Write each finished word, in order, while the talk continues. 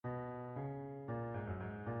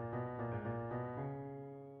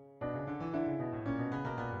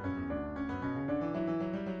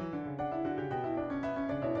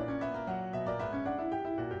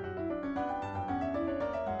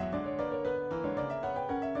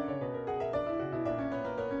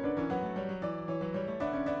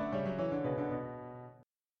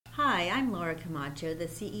I'm Laura Camacho, the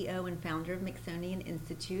CEO and founder of Mixonian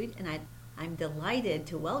Institute, and I'm delighted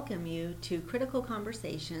to welcome you to Critical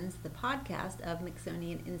Conversations, the podcast of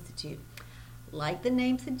Mixonian Institute. Like the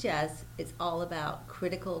name suggests, it's all about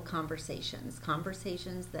critical conversations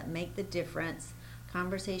that make the difference,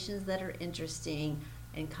 conversations that are interesting,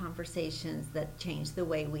 and conversations that change the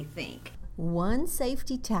way we think. One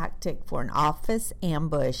safety tactic for an office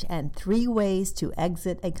ambush and 3 ways to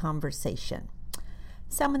exit a conversation.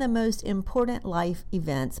 Some of the most important life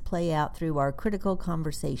events play out through our critical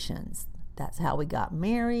conversations. That's how we got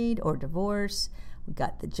married or divorced, we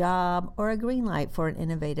got the job, or a green light for an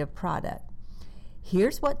innovative product.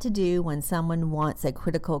 Here's what to do when someone wants a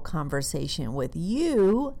critical conversation with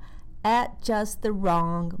you at just the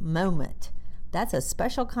wrong moment. That's a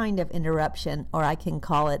special kind of interruption, or I can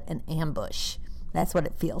call it an ambush. That's what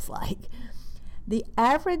it feels like. The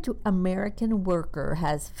average American worker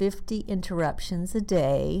has 50 interruptions a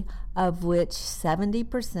day, of which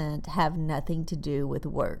 70% have nothing to do with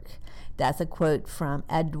work. That's a quote from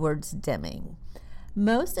Edwards Deming.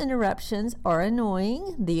 Most interruptions are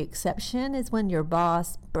annoying. The exception is when your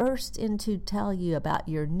boss bursts in to tell you about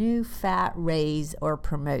your new fat raise or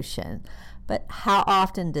promotion. But how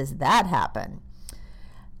often does that happen?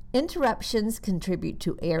 Interruptions contribute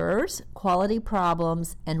to errors, quality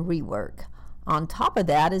problems, and rework. On top of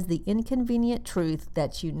that is the inconvenient truth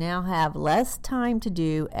that you now have less time to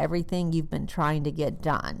do everything you've been trying to get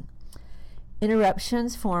done.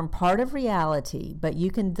 Interruptions form part of reality, but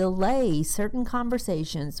you can delay certain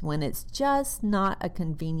conversations when it's just not a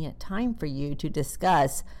convenient time for you to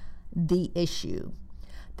discuss the issue.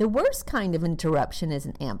 The worst kind of interruption is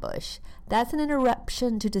an ambush. That's an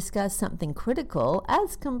interruption to discuss something critical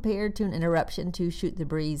as compared to an interruption to shoot the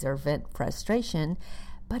breeze or vent frustration,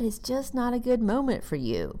 but it's just not a good moment for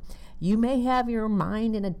you. You may have your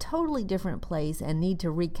mind in a totally different place and need to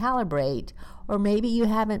recalibrate, or maybe you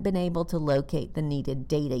haven't been able to locate the needed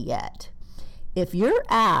data yet. If you're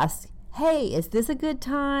asked, hey, is this a good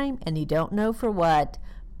time, and you don't know for what,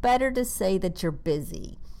 better to say that you're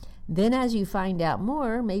busy. Then as you find out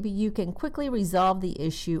more, maybe you can quickly resolve the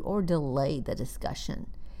issue or delay the discussion.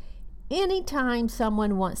 Anytime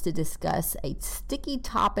someone wants to discuss a sticky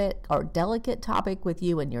topic or delicate topic with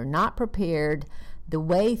you and you're not prepared, the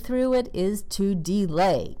way through it is to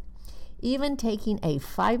delay. Even taking a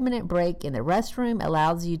 5-minute break in the restroom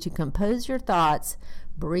allows you to compose your thoughts,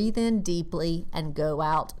 breathe in deeply, and go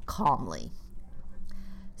out calmly.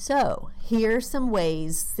 So, here's some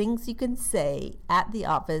ways, things you can say at the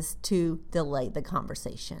office to delay the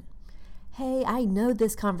conversation. Hey, I know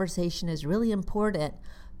this conversation is really important,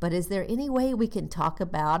 but is there any way we can talk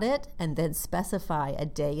about it and then specify a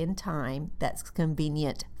day and time that's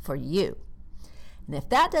convenient for you? And if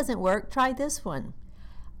that doesn't work, try this one.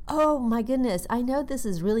 Oh my goodness, I know this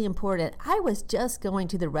is really important. I was just going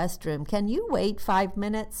to the restroom. Can you wait 5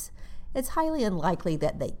 minutes? It's highly unlikely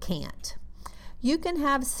that they can't. You can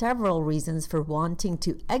have several reasons for wanting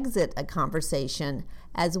to exit a conversation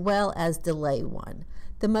as well as delay one.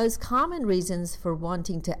 The most common reasons for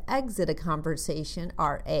wanting to exit a conversation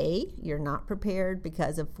are A, you're not prepared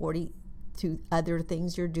because of 42 other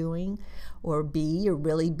things you're doing, or B, you're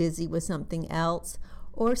really busy with something else,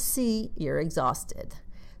 or C, you're exhausted.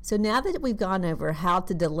 So now that we've gone over how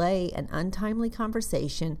to delay an untimely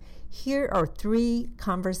conversation, here are 3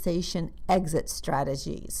 conversation exit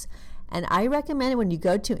strategies. And I recommend when you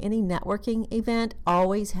go to any networking event,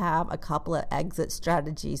 always have a couple of exit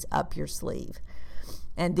strategies up your sleeve.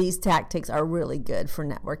 And these tactics are really good for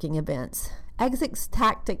networking events. Exit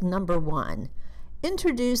tactic number 1,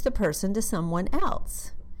 introduce the person to someone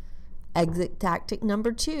else. Exit tactic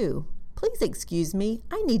number 2, please excuse me,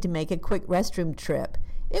 I need to make a quick restroom trip.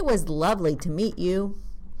 It was lovely to meet you.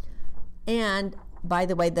 And by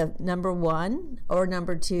the way, the number 1 or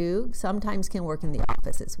number 2 sometimes can work in the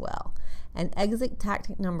office as well. And exit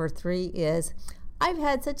tactic number 3 is, I've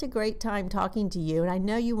had such a great time talking to you, and I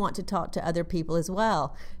know you want to talk to other people as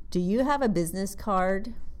well. Do you have a business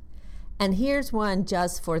card? And here's one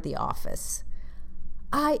just for the office.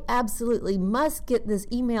 I absolutely must get this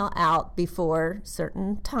email out before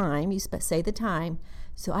certain time. You say the time.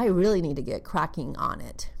 So I really need to get cracking on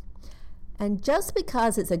it. And just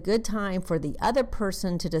because it's a good time for the other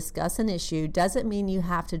person to discuss an issue doesn't mean you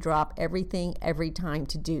have to drop everything every time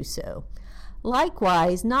to do so.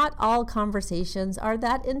 Likewise, not all conversations are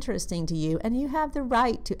that interesting to you, and you have the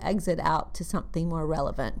right to exit out to something more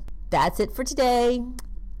relevant. That's it for today.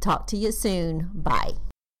 Talk to you soon. Bye.